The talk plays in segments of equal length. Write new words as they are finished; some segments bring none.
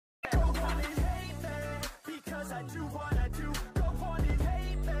Cause I do what I do. Go on and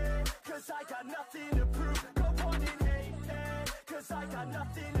hate me, cause I got nothing to prove. Go on and hate me, cause I got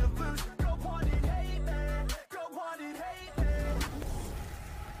nothing to lose. Go on and hate me, go on and hate me.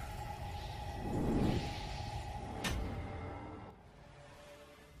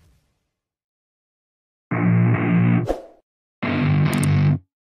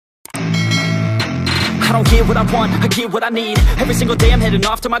 I don't get what I want, I get what I need. Every single day I'm heading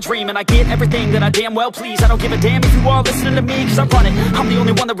off to my dream, and I get everything that I damn well please. I don't give a damn if you all listening to me, cause I run it. I'm the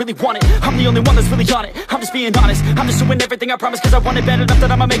only one that really want it, I'm the only one that's really on it. I'm just being honest, I'm just doing everything I promise, cause I want it bad enough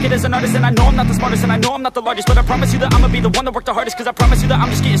that I'ma make it as an artist. And I know I'm not the smartest, and I know I'm not the largest, but I promise you that I'ma be the one that worked the hardest. Cause I promise you that I'm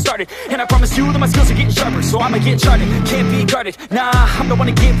just getting started, and I promise you that my skills are getting sharper. So I'ma get charted, can't be guarded. Nah, I'm the one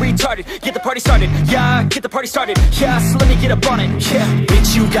to get retarded. Get the party started, yeah, get the party started. Yeah, so let me get up on it, yeah.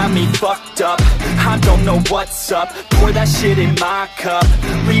 Bitch, you got me fucked up, I don't know what's up. Pour that shit in my cup,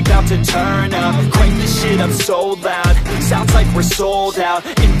 we bout to turn up. Crank this shit up so loud, sounds like we're sold out.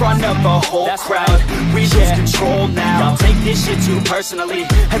 In front of a whole crowd, we lose control now. Y'all take this shit too personally,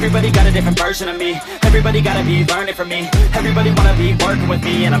 everybody got a different version of me. Everybody gotta be learning from me, everybody wanna be working with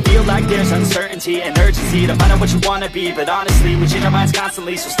me. And I feel like there's uncertainty and urgency to find out what you wanna be. But honestly, we change our minds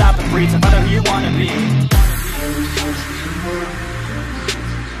constantly, so stop and breathe to find out who you wanna be.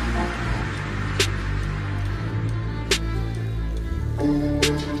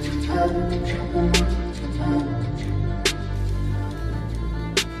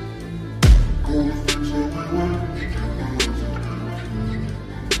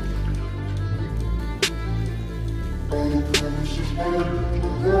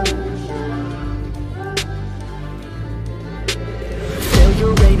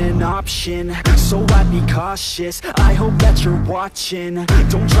 Failure ain't an option, so I'd be cautious. I hope that you're watching,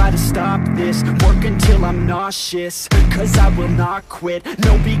 don't try to stop this. Work until I'm nauseous, cause I will not quit.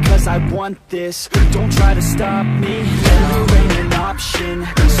 No, because I want this, don't try to stop me. Failure ain't an option,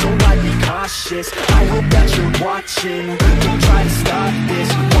 so I'd be cautious. I hope that you're watching, don't try to stop this.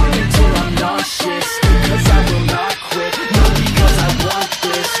 Work until I'm nauseous, cause I will not quit. No, because I want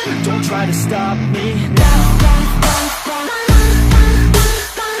this, don't try to stop me now.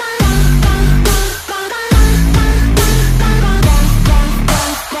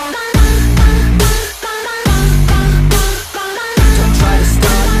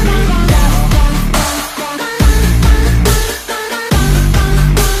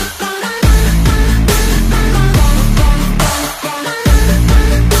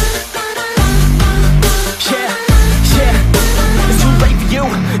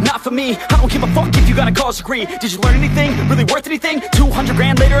 Me, I don't give a fuck if you got a college degree. Did you learn anything? Really worth anything? 200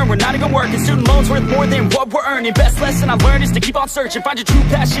 grand later and we're not even working. Student loans worth more than what we're earning. Best lesson I learned is to keep on searching. Find your true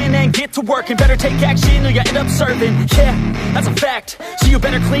passion and get to work. And better take action or you end up serving. Yeah, that's a fact. So you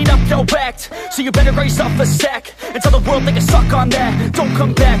better clean up your act. So you better grow yourself a sack and tell the world they can suck on that. Don't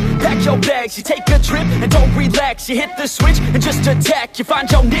come back, pack your bags. You take a trip and don't relax. You hit the switch and just attack. You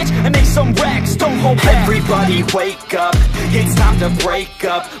find your niche and make some racks. Don't hold back. Everybody wake up, it's time to break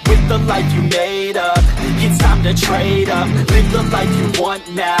up with the life you made up. It's time to trade up, live the life you want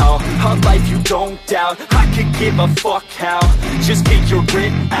now, a life you don't doubt. I could give a fuck how, just get your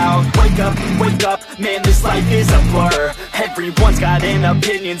grit out. Wake up, man, this life is a blur. Everyone's got an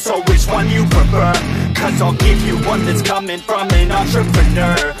opinion, so which one you prefer? Cause I'll give you one that's coming from an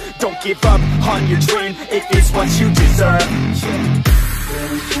entrepreneur. Don't give up on your dream if it's what you deserve.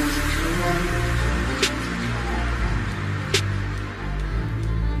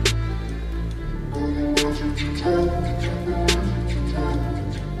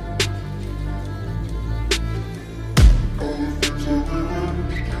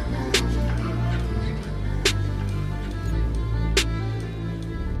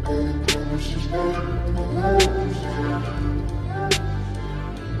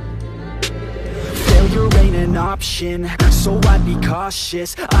 Failure ain't an option, so I'd be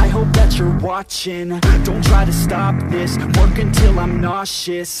cautious. I hope that you're watching, don't try to stop this. Work until I'm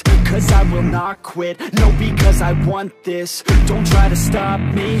nauseous, cause I will not quit. No, because I want this, don't try to stop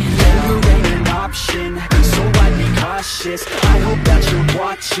me. Failure ain't an option, so I'd be cautious. I hope that you're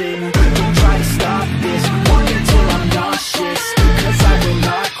watching, don't try to stop this. Work until I'm nauseous, cause I